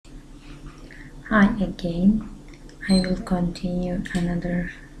Hi again. I will continue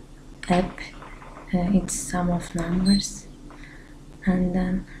another app. It's sum of numbers, and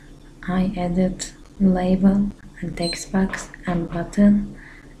then I added label and text box and button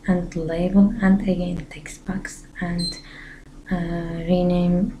and label and again text box and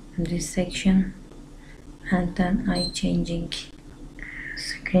rename this section, and then I changing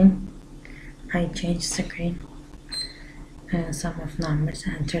screen. I change screen. Sum of numbers,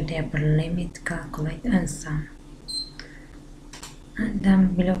 enter the upper limit, calculate and sum. And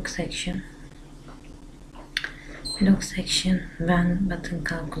then block section. Block section, when button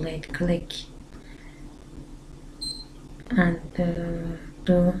calculate, click and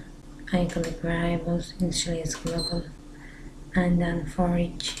do I click variables, initialize global, and then for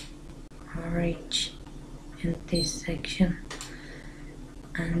each in this section,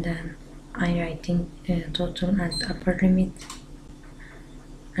 and then I writing total and upper limit,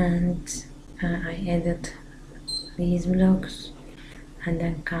 and I added these blocks, and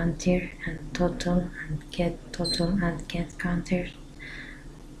then counter and total and get counter.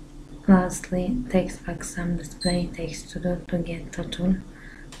 Lastly, text box sum display text to get total.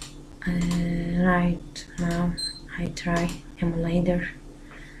 Right now I try emulator.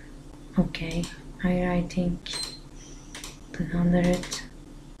 Okay, I writing 200.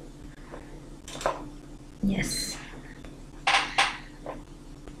 Yes.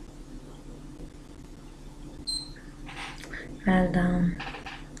 Well done.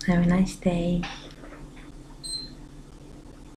 Have a nice day.